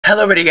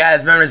Hello everybody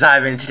guys, members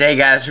Ivan. Today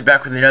guys, we're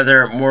back with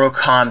another Mortal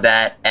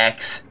Kombat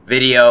X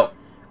video.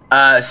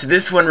 So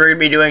this one we're going to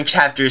be doing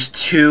chapters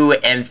 2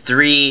 and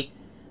 3.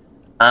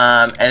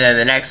 And then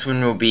the next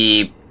one will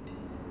be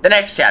the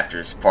next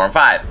chapters, 4 and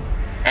 5.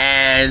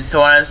 And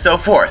so on and so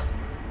forth.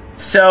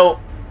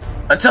 So,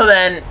 until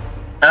then,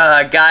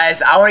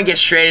 guys, I want to get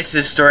straight into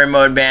the story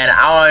mode, man.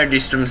 I want to do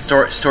some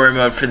story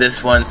mode for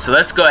this one. So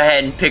let's go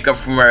ahead and pick up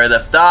from where we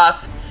left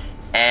off.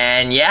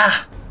 And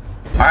yeah.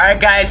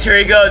 Alright guys, here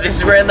we go. This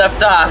is where I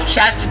left off.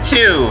 Chapter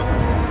 2.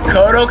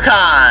 Kotal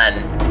Kahn.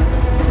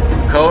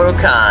 Kotal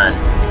Kahn.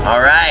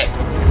 Alright.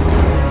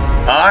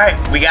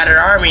 Alright, we got an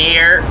army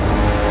here.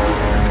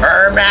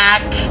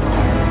 Ermac.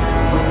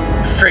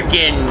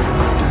 Freaking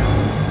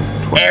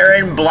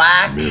Aaron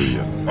Black.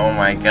 Oh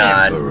my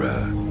god.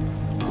 Emperor.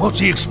 What's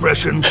the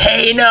expression?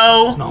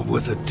 Kano. It's not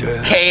worth a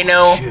damn.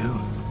 Kano.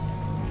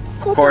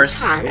 Of course.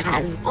 Kotal Kahn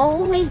has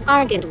always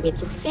bargained with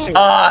you fairly.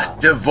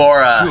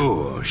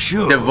 Devora.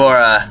 Sure.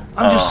 Devora.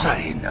 I'm just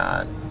saying.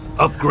 God.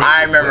 Upgrade.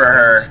 I remember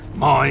her.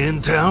 My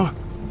intel,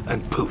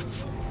 and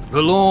poof.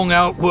 The long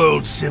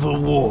outworld civil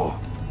war.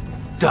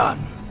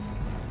 Done.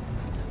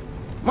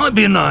 Might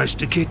be nice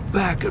to kick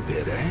back a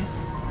bit, eh?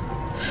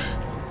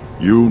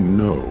 You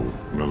know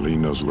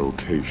Mileena's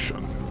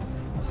location.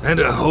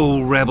 And a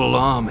whole rebel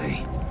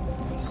army.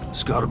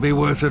 It's gotta be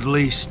worth at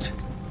least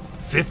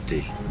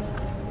 50.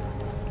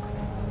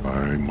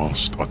 I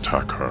must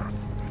attack her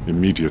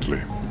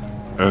immediately.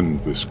 End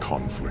this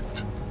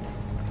conflict.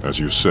 As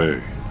you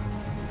say,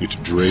 it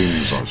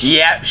drains us.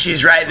 Yep,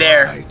 she's right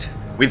there. Right.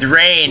 With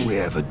Rain. We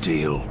have a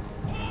deal.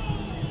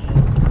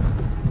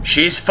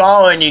 She's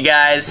following you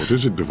guys. What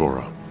is it,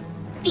 Devora?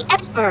 The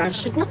Emperor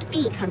should not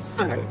be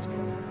concerned.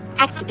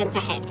 Accident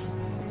ahead.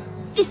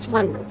 This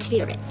one will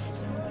clear it.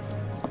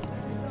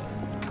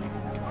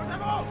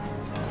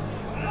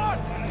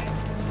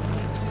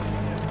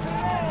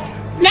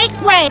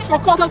 Make way for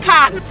Kotal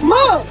Kahn!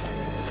 Move!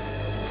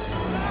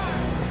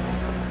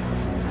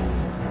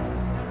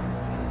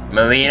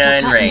 Mileena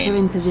and Our buttons are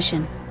Rain. in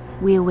position.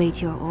 We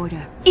await your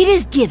order. It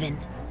is given,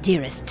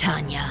 dearest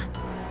Tanya.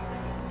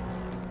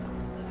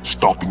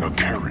 Stopping a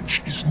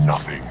carriage is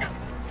nothing.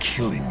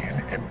 Killing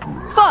an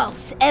emperor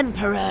False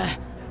Emperor!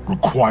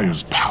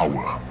 requires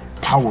power.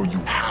 Power you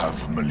have,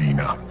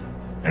 Mileena,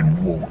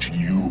 and won't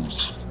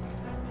use.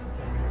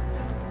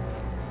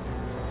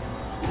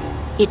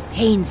 It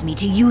pains me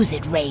to use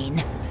it,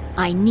 Rain.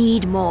 I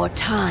need more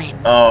time.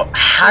 Oh,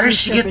 how did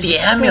she get the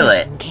Usurper's amulet?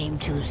 explosion came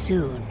too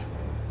soon.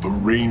 The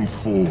rain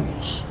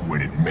falls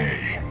when it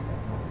may.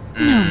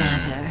 No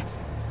matter.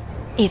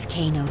 If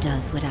Kano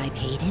does what I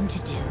paid him to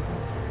do.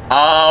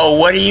 Oh,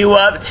 what are you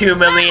up to,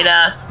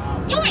 Mileena?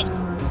 Do it!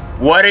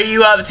 What are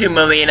you up to,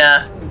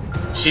 Mileena?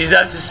 She's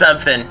up to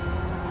something.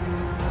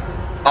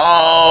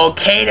 Oh,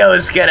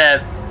 Kano's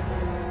gonna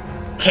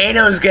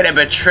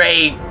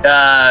betray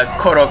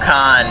Kotal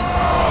Kahn.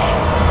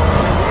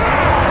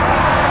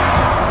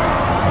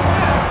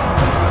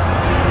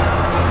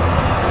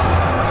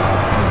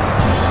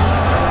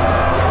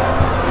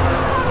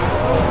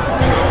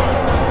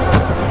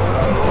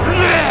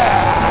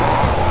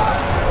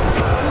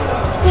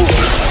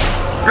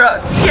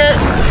 Bro,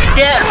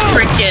 get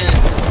freaking,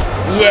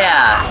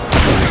 yeah.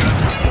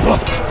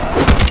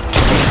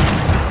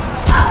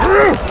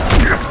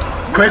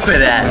 Quick with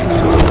that.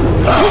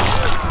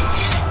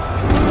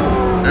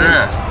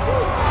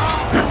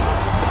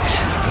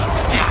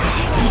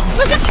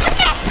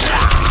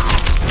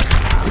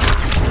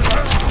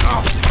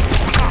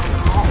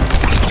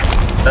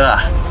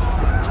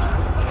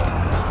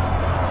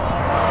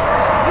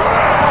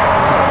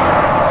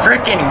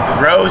 Freaking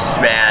gross,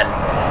 man.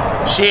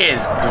 She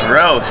is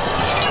gross.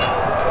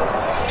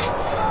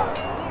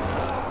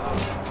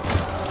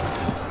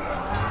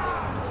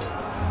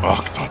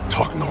 Akta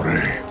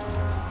Taknore.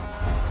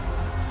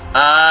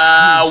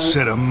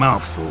 Said a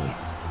mouthful.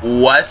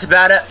 What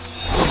about it?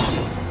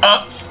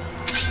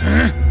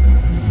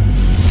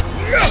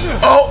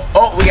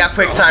 Oh, we got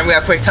quick time,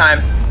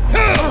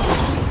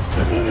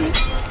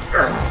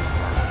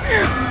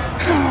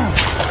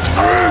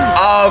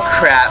 Oh,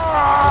 crap.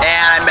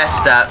 And I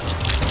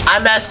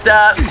messed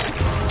up.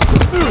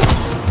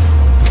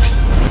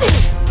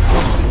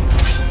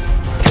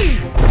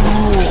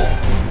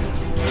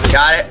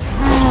 Got it.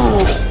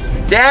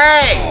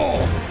 Dang!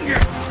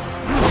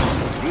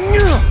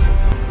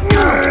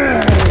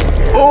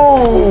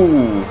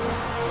 Ooh!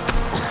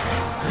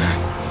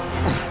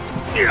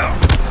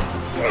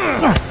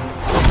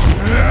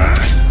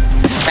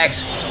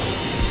 X.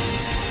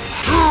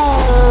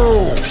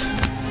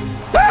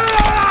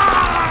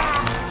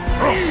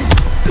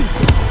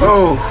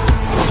 Oh!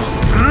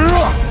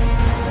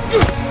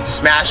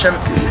 Smash him.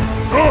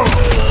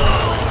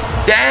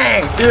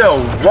 Dang! Through the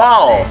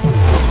wall.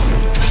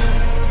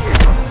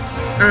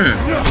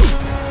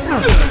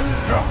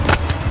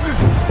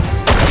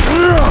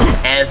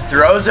 And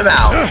throws him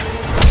out.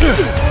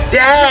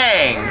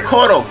 Dang!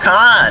 Kotal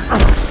Kahn!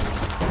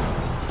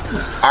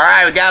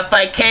 Alright, we gotta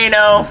fight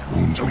Kano.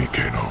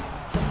 Kano.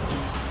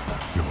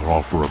 Your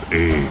offer of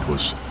aid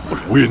was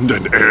but wind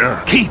and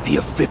air? Keep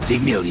your 50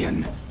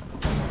 million.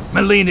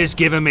 Mileena's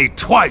given me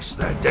twice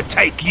that to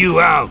take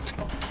you out.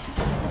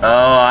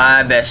 Oh,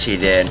 I bet she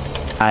did.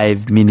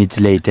 5 minutes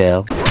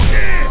later.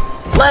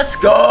 Let's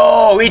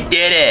go! We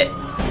did it!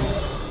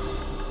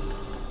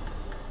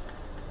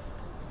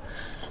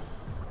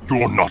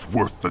 You're not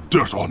worth the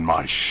dirt on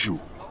my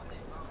shoe.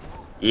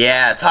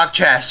 Yeah, talk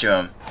trash to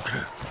him.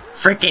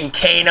 Freaking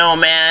Kano,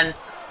 man.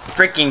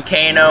 Freaking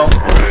Kano.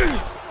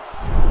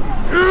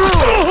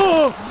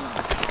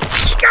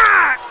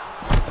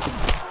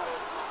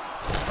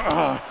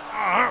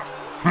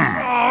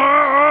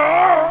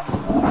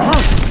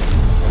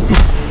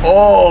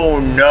 Oh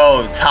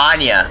no,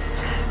 Tanya.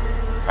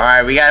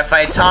 Alright, we gotta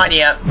fight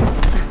Tanya.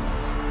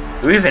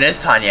 Who even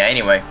is Tanya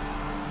anyway?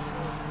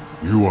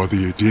 You are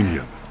the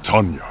Edenian,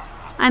 Tanya.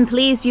 I'm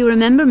pleased you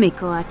remember me,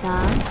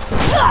 Kotal.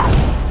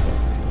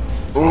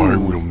 I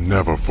will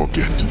never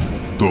forget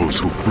those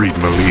who freed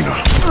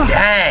Mileena.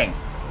 Dang!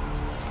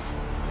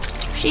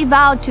 She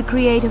vowed to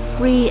create a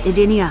free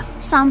Edenia,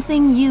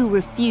 something you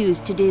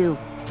refused to do.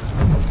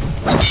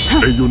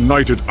 A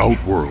united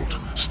Outworld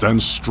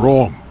stands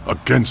strong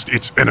against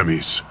its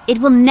enemies. It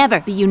will never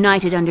be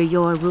united under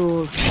your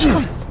rule.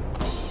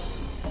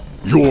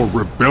 Your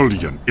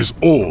rebellion is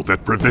all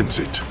that prevents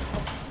it.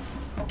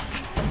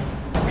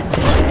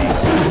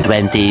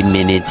 20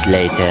 minutes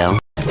later.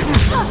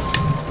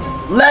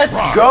 Let's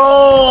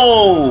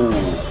go!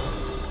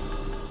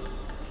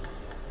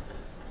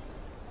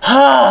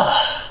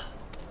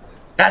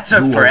 That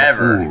took You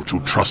forever. are a fool to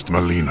trust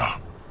Mileena.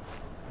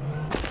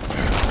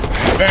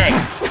 Dang.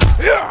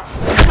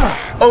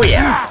 Oh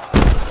yeah.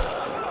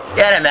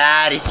 Get him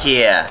out of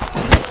here.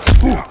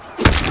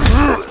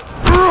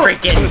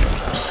 Freaking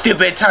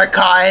stupid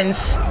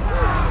Tarkans.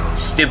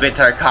 Stupid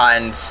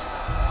Tarkans.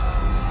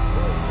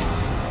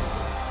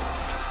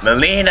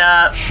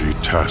 Mileena. She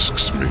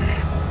tasks me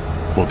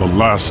for the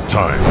last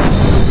time.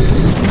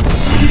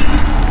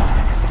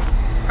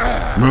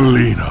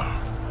 Mileena.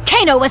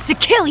 Kano was to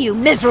kill you,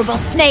 miserable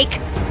snake!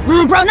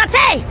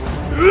 Bronate!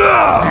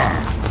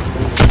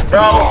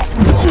 Bro.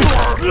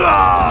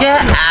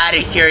 Get out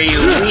of here, you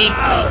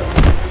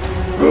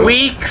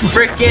weak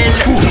freaking.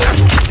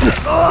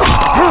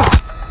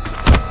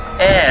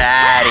 Get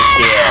out of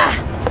here.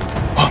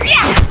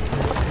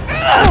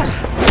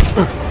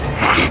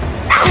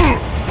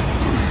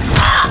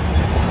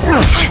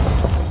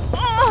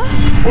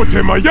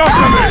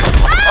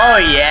 Oh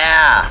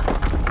yeah.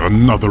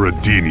 Another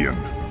Edenian,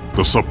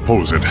 the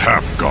supposed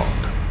half-god.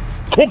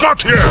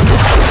 Kombat here!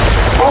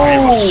 I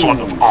am a son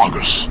of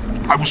Argus.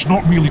 I was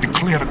not merely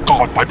declared a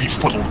god by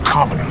befuddled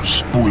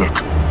commoners,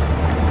 Bullock.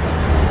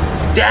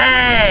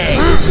 Dang!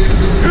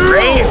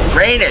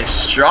 Rain is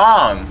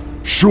strong.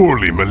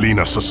 Surely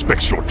Mileena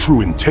suspects your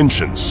true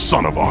intentions,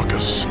 son of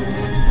Argus.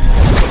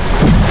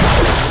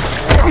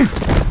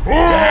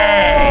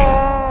 Dang!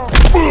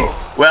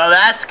 Well,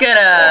 that's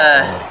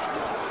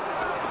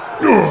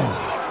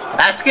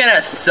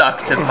gonna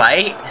suck to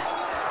fight.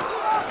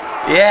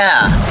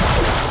 Yeah.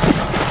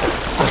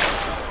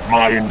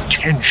 My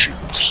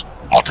intentions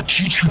are to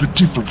teach you the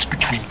difference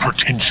between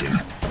pretension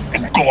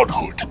and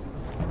godhood.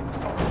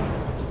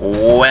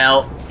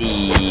 Well,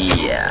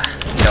 yeah.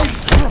 Nope.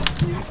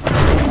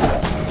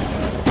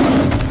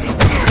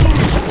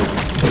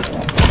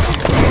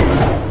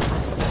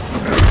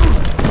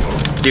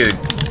 Dude.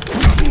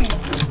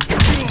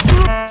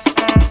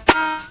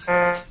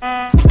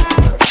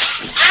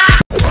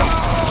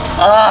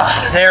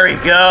 Oh, there we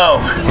go.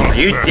 Are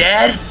you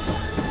dead?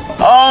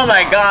 Oh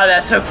my god,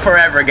 that took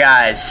forever,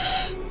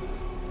 guys.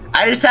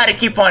 I just had to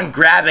keep on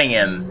grabbing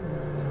him.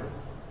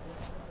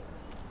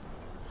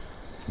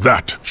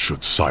 That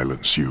should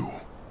silence you.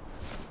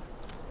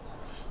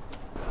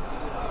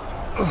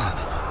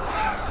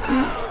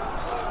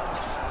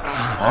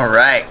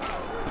 Alright.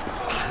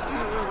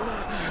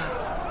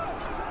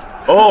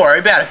 Oh, are we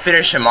about to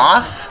finish him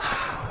off?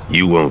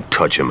 You won't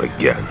touch him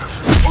again.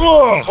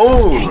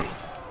 Oh!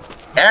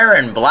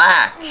 Aaron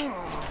Black.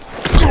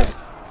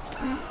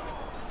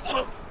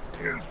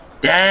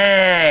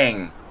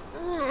 Dang!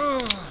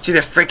 See the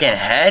freaking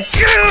head?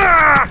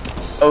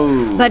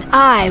 Oh. But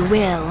I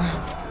will.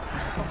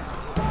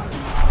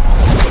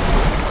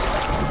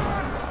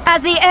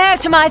 As the heir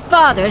to my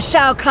father,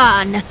 Shao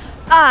Kahn,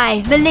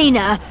 I,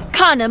 Mileena,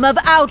 Khanum of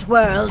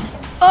Outworld,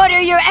 order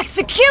your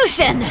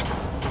execution!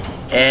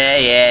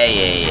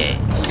 Yeah.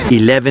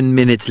 11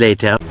 minutes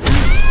later.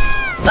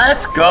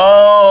 Let's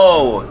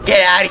go! Get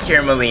out of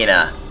here,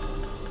 Mileena.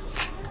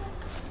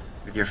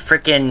 With your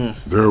freaking...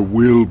 There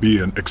will be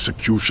an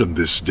execution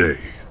this day.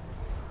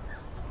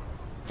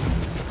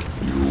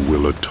 You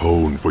will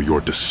atone for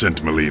your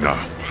descent, Mileena.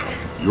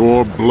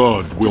 Your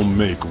blood will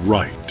make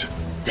right.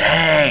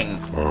 Dang!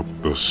 Up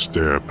the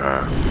stair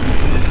path.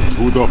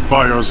 To the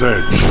fire's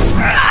edge.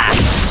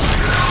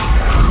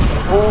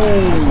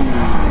 Ooh.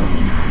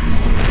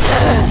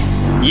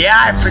 Yeah,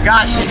 I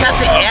forgot. She's got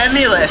the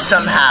amulet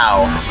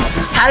somehow.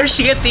 How did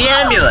she get the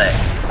amulet?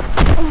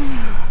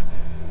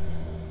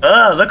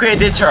 Ugh, look what it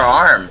did to her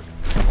arm.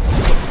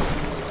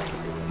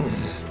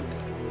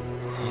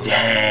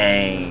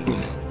 Dang.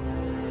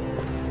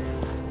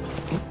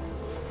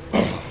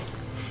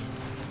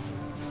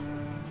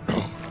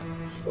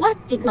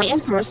 did my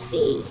Emperor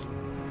see?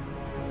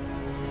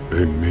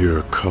 A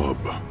mere cub,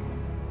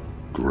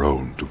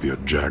 grown to be a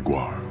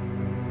jaguar.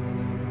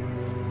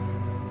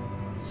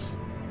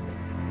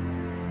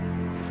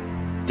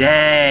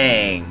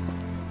 Dang.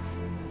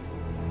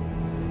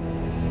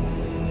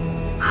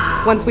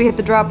 Once we hit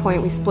the drop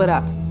point, we split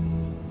up.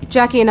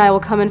 Jackie and I will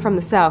come in from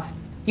the south,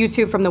 you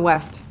two from the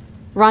west.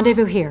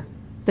 Rendezvous here,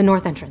 the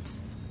north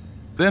entrance.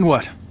 Then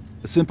what?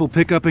 A simple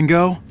pick up and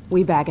go?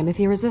 We bag him if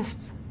he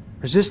resists.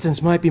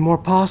 Resistance might be more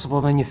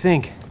possible than you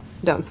think.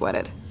 Don't sweat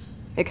it.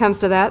 It comes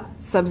to that,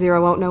 Sub-Zero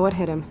won't know what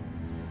hit him.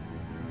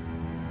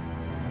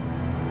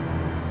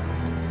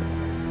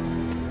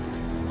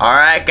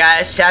 Alright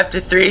guys, Chapter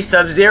 3,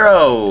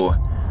 Sub-Zero.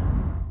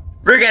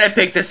 We're gonna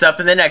pick this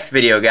up in the next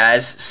video,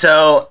 guys.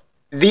 So,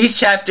 these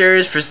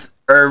chapters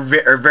are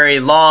very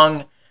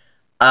long.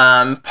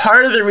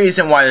 Part of the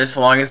reason why they're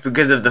so long is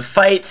because of the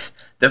fights.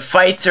 The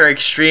fights are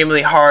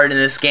extremely hard in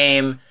this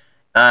game.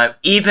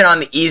 Even on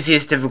the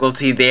easiest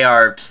difficulty, they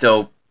are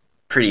still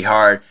pretty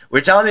hard.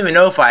 Which I don't even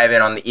know if I have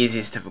it on the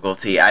easiest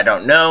difficulty. I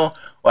don't know.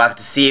 We'll have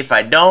to see. If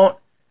I don't,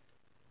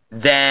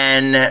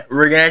 then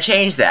we're gonna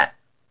change that.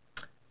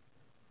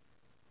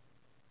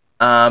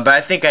 But I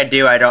think I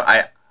do. I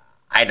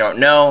don't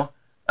know.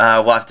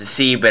 We'll have to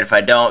see. But if I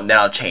don't, then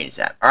I'll change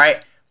that.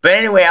 Alright? But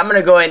anyway, I'm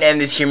gonna go ahead and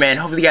end this here, man.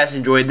 Hopefully you guys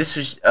enjoyed. This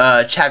was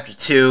Chapter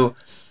 2.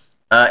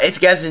 If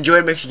you guys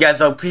enjoyed, make sure you guys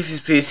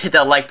please hit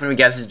that like button if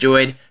you guys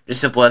enjoyed.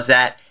 Just simple as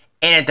that.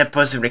 And hit that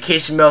post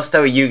notification bell so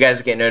that way you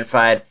guys get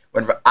notified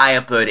whenever I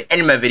upload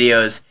any of my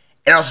videos.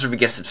 And also don't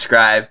forget to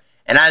subscribe.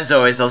 And as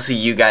always, I'll see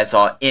you guys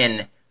all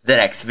in the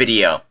next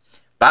video.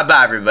 Bye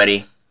bye,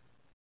 everybody.